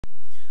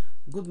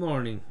Good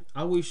morning.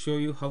 I will show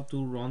you how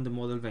to run the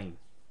model vein.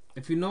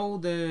 If you know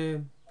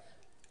the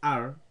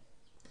R,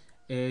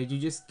 you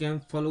just can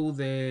follow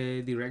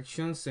the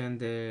directions and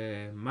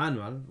the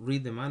manual,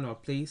 read the manual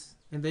please,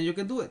 and then you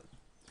can do it.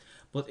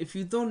 But if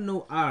you don't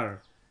know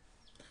R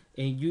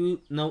and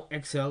you know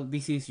Excel,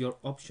 this is your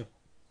option.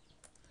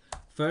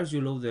 First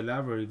you load the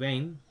library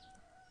vein,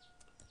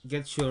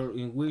 get sure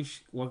in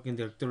which working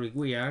directory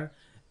we are,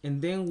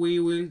 and then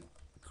we will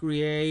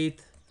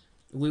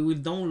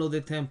download the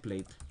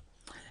template.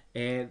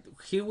 And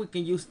here we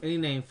can use any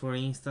name. For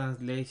instance,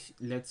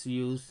 let's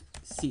use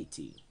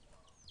city.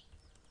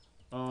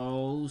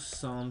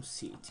 Awesome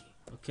city.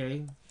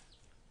 Okay,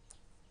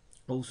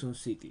 awesome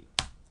city.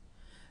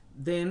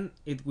 Then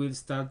it will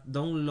start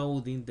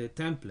downloading the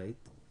template,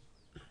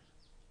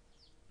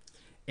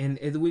 and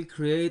it will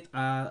create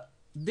a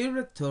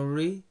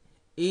directory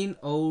in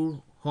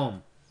our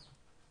home.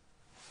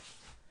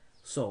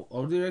 So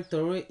our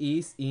directory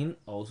is in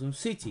awesome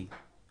city.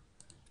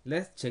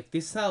 Let's check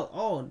this out.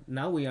 Oh,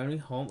 now we are in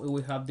home and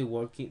we have the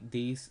working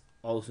this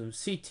awesome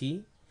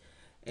city,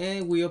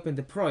 and we open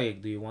the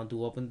project. Do you want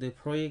to open the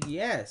project?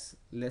 Yes,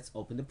 let's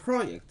open the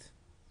project.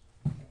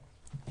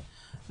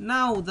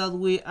 Now that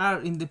we are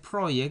in the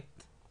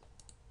project,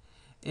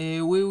 we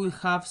will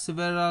have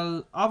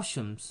several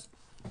options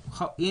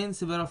in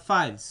several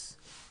files.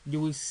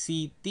 You will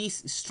see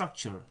this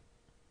structure.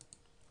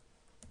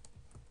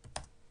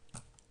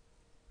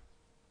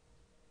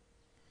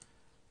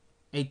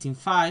 "18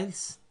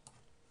 files,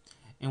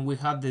 and we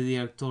have the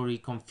directory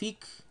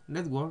config,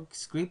 network,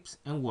 scripts,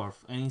 and word.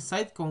 And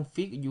inside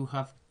config you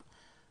have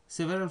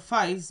several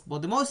files,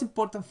 but the most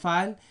important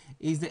file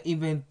is the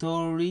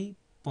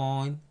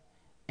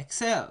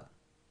inventory.excel.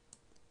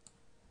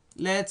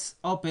 Let's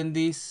open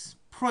this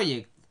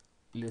project.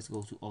 Let's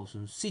go to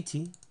awesome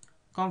city,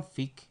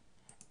 config,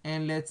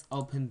 and let's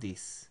open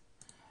this.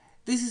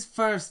 This is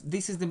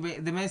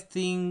the best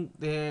thing.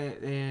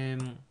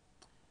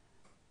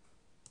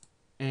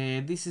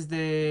 This is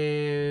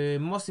the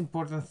most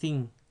important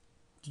thing.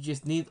 You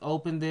just need to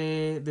open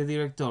the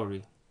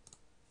directory,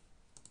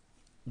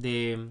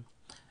 the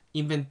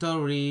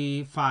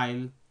inventory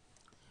file,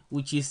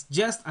 which is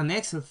just an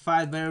Excel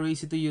file, very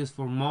easy to use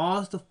for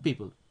most of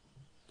people.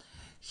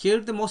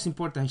 Here the most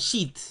important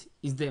sheet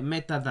is the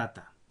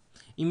metadata.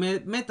 In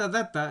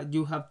metadata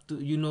you have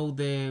to know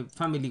the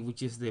family,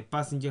 which is the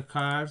passenger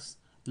cars,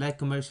 light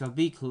commercial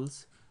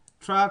vehicles,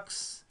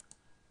 trucks,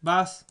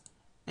 bus,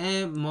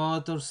 and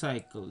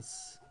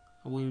motorcycles.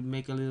 I will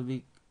make a little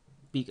bit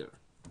bigger.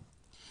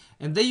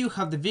 And then you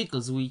have the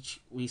vehicles,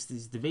 which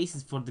is the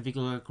basis for the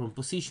vehicular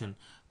composition.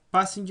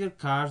 Passenger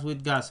cars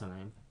with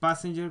gasoline,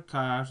 passenger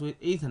cars with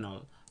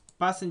ethanol,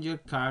 passenger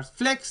cars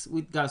flex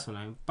with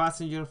gasoline,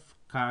 passenger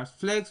cars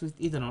flex with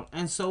ethanol,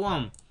 and so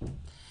on.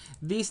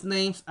 These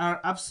names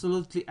are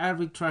absolutely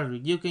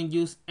arbitrary. You can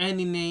use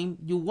any name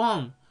you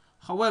want.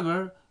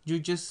 However, you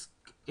just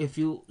if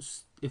you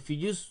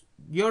use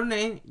your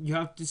name, you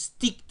have to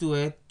stick to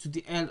it to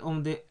the end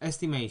of the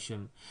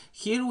estimation.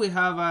 Here we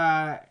have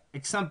a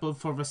example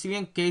for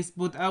Brazilian case,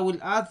 but I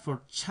will add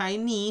for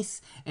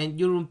Chinese and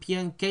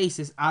European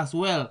cases as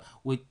well,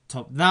 with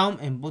top-down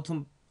and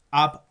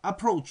bottom-up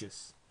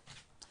approaches.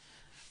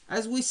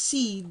 As we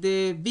see,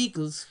 the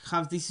vehicles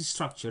have this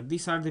structure.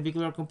 These are the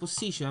vehicular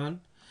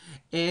composition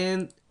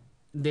and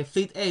the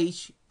fleet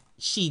age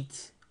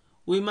sheet.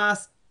 We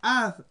must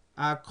add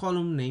a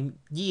column named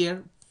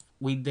year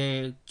with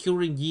the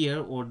current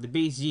year or the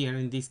base year,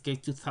 in this case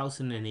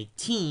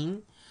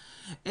 2018,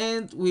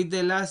 and with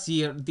the last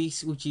year,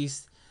 this which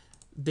is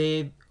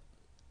the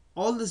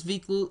oldest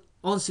vehicle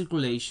on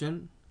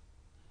circulation.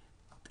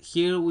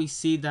 Here we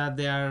see that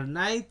there are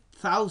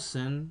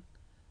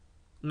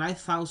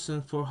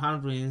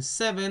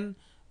 9,407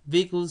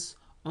 vehicles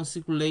on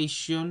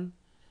circulation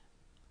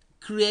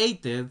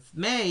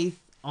made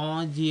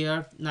on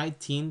year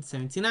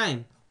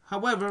 1979.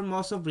 However,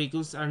 most of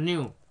vehicles are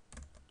new.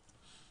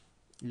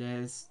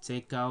 Let's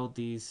take out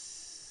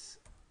this.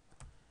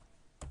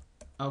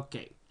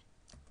 Okay,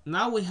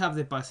 now we have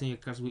the passenger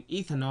cars with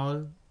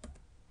ethanol,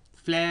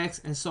 flex,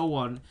 and so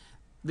on.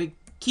 The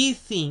key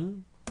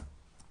thing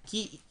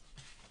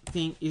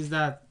is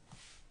that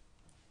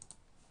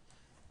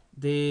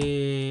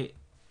these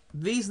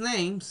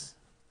names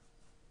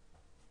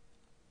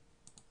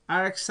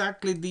are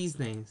exactly these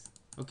names.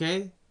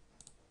 Okay.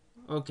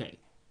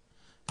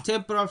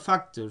 Temporal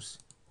factors,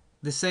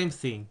 the same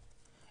thing.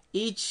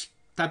 Each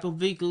type of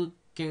vehicle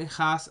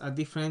has a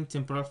different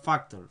temporal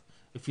factor.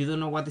 If you don't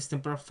know what is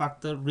temporal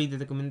factor, read the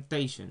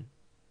documentation.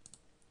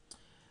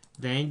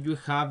 Then you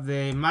have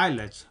the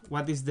mileage.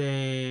 What is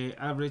the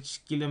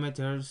average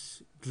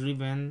kilometers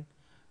driven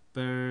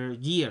per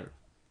year?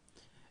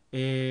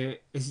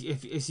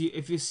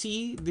 If you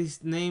see,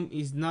 this name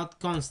is not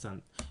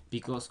constant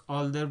because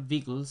older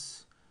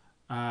vehicles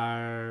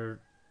are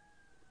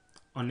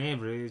on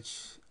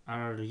average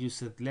are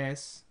used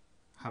less,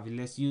 have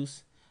less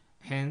use,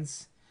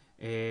 hence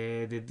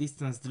the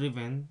distance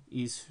driven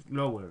is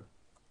lower,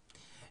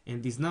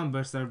 and these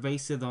numbers are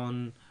based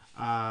on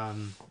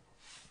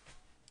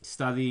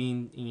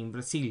study in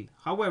Brazil.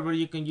 However,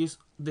 you can use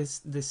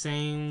the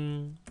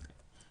same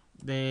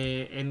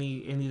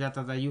any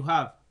data that you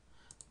have.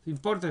 The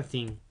important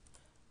thing,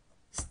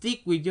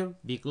 stick with your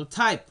vehicle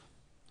type,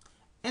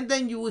 and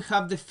then you will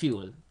have the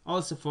fuel.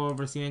 Also for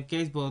Brazilian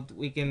case, but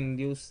we can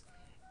use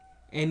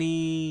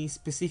any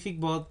specific,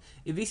 but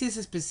if this is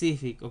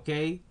specific,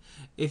 okay,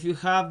 if you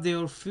have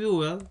your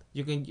fuel,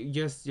 you can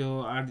just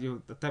add your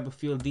type of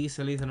fuel: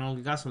 diesel,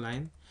 ethanol,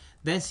 gasoline,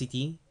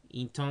 density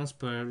in tons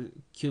per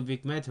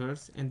cubic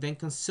meters, and then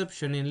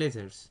consumption in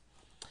liters,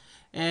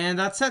 and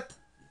that's it.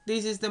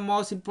 This is the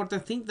most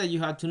important thing that you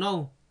have to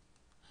know.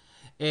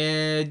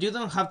 You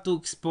don't have to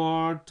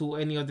export to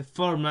any other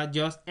format,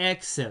 just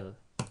Excel.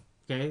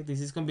 Okay, this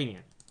is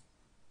convenient.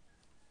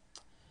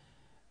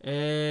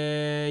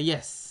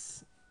 Yes.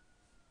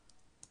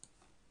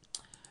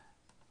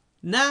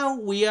 Now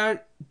we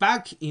are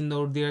back in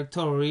our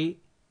directory,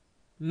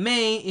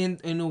 main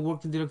in our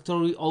working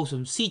directory,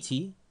 awesome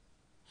city,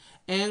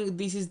 and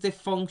this is the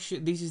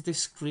function. This is the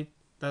script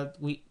that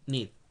we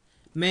need.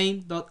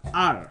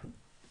 Main.r.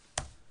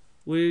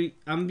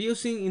 I'm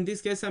using, in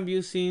this case, I'm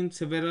using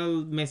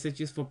several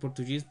messages for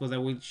Portuguese, but I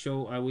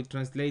will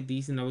translate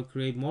this, and I will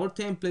create more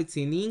templates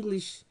in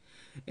English,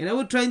 and I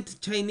will try in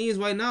Chinese.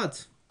 Why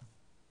not?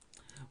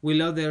 We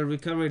load the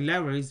recovery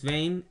libraries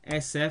Vein,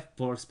 SF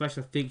for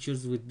special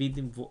features with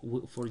bidding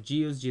for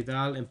Geos,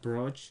 Gedal, and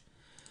Proch.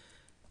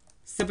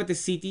 CPT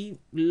City,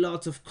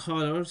 lots of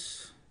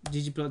colors.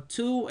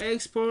 ggplot2,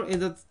 export,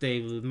 and data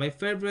table. My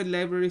favorite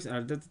libraries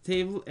are data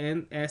table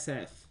and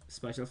SF,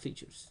 special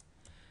features.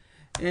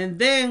 And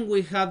then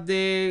we have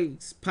the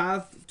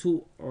path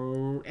to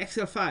our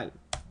Excel file.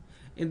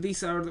 And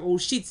these are all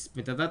sheets: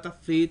 metadata,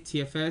 fleet,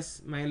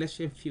 TFS, mileage,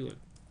 and fuel.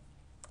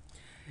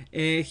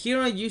 Here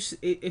I use,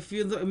 if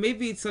you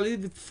maybe it's a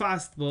little bit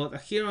fast,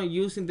 but here I'm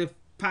using the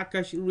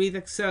package read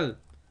Excel.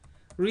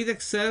 Read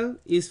Excel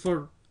is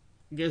for,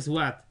 guess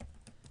what?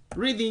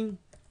 Reading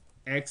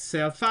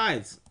Excel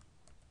files.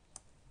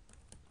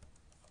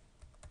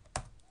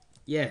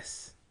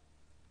 Yes.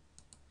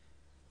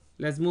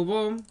 Let's move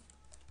on.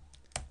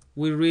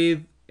 We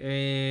read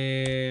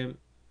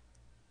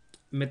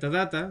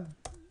metadata.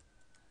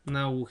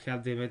 Now we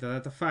have the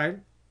metadata file.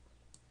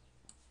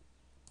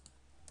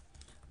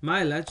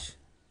 Mileage,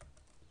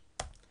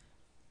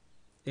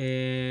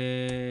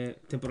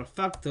 temporal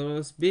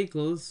factors,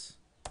 vehicles,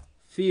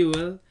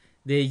 fuel,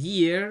 the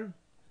year,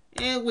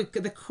 and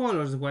the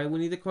colors. Why we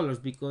need the colors?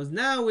 Because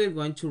now we're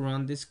going to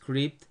run the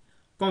script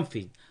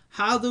config.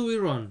 How do we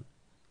run?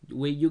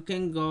 You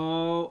can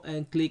go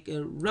and click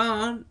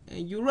run,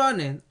 and you run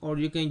it, or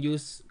you can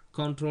use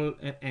Control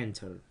and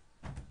Enter.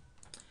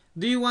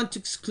 Do you want to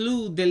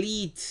exclude,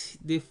 delete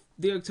the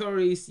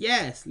directories?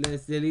 Yes,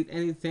 let's delete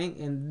anything,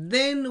 and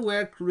then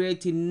we're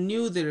creating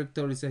new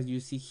directories as you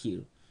see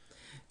here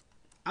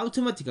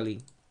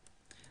automatically.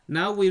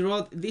 Now we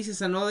wrote, this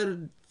is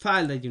another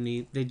file that you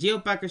need, the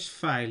geopackage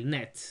file,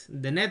 net,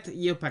 the net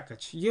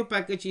geopackage.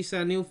 Geopackage is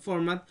a new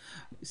format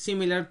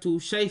similar to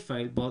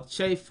shapefile, but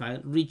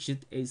shapefile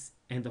reached its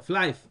end of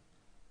life.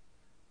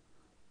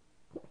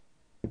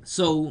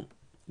 So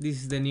this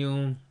is the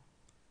new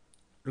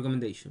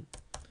recommendation.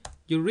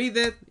 You read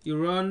it, you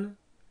run,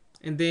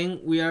 and then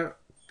we are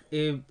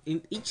in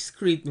each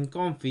script in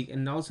config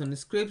and also in the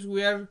scripts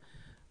we are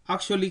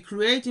actually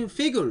creating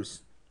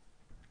figures.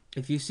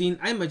 If you've seen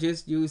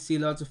images, you will see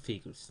lots of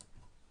figures.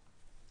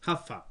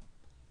 Have fun.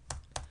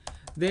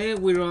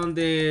 Then we run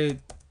the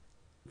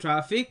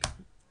traffic.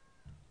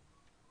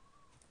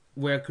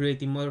 We are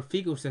creating more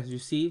figures, as you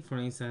see, for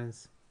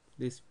instance,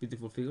 this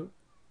beautiful figure.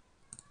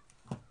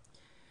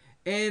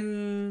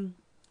 And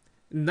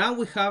now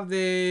we have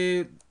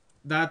the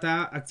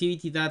data,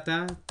 activity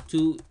data,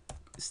 to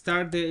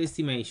start the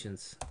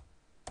estimations.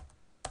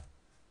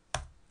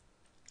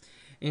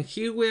 And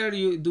here we are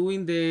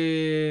doing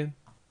the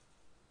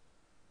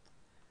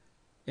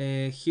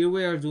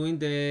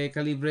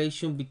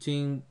calibration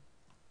between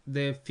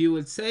the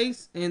fuel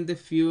sales and the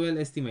fuel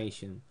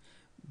estimation.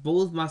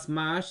 Both must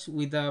match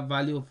with a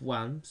value of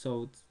 1,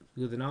 so it's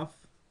good enough.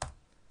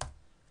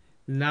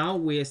 Now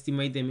we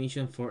estimate the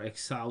emission for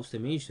exhaust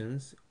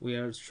emissions. We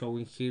are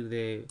showing here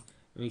the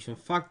emission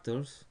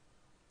factors.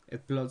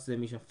 It plots the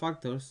emission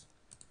factors.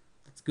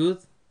 That's good.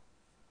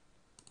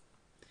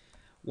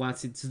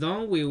 Once it's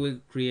done, we will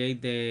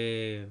create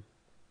the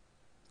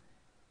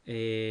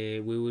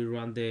we will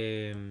run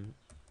the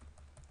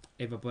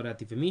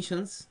evaporative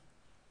emissions.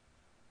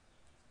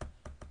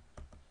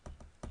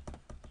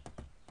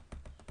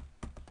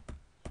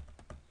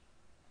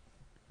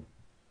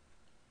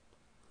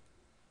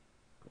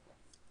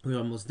 We're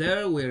almost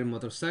there. We're in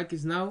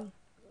motorcycles now.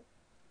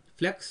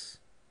 Flex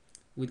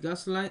with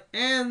gasoline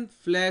and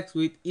flex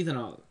with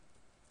ethanol.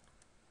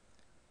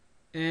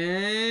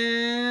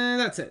 And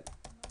that's it.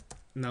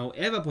 Now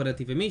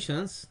evaporative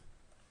emissions.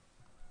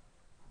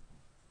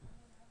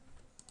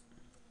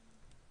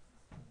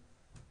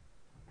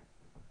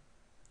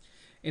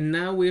 And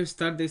now we'll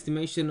start the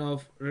estimation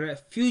of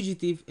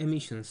fugitive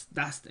emissions,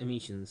 dust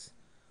emissions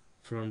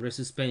from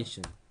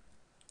resuspension,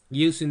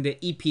 using the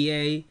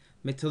EPA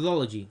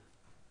methodology.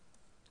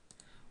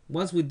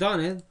 Once we've done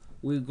it,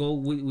 we go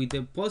with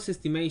the post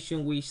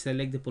estimation. We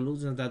select the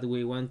pollutants that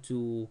we want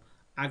to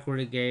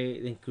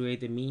aggregate and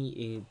create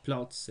the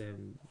plots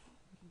and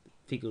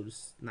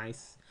figures.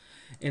 Nice.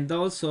 And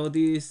also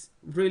this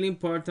really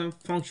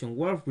important function,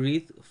 warp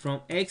grid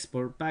from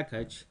export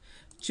package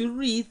to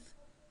read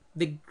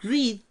the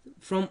grid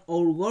from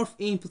our warp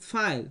input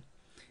file.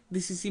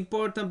 This is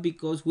important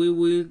because we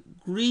will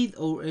grid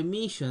our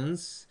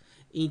emissions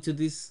into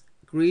this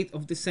grid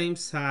of the same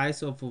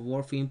size of a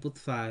warp input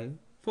file.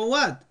 For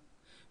what?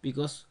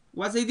 Because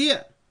what's the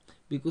idea?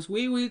 Because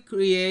we will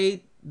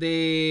create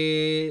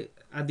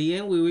at the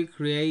end we will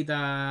create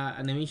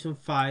an emission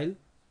file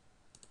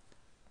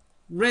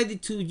ready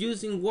to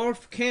use in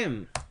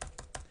WorkChem.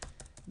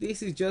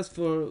 This is just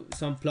for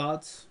some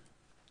plots.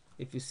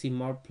 If you see,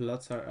 more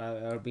plots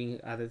are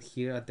being added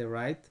here at the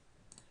right.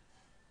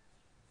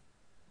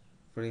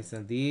 For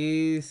instance,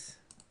 this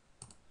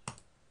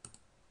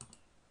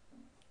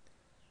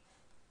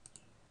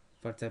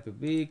for type of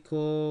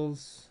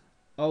vehicles,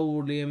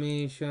 hourly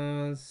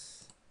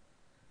emissions,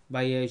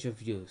 by age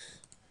of use.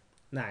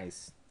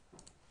 Nice.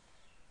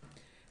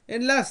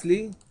 And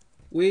lastly,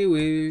 we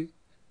will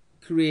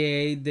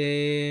create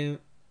the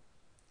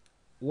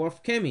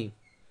WorkChem.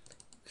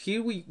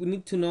 Here we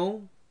need to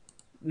know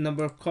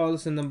number of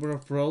columns and number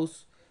of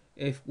rows.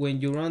 If when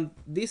you run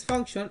this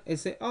function, it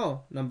say,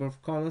 oh, number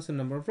of columns and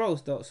number of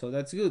rows, so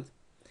that's good.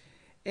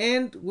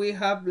 And we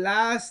have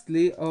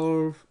lastly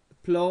our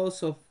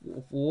plots of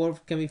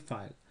WorkChem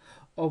file.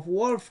 Of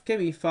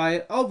WorkChem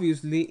file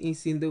obviously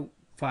is in the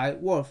file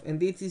Work, and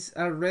these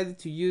are ready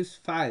to use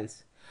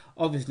files.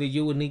 Obviously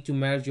you will need to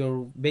merge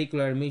your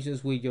vehicular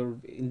emissions with your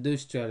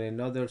industrial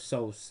and other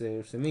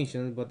sources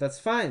emissions, but that's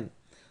fine.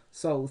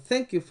 So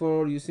thank you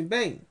for using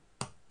Vein.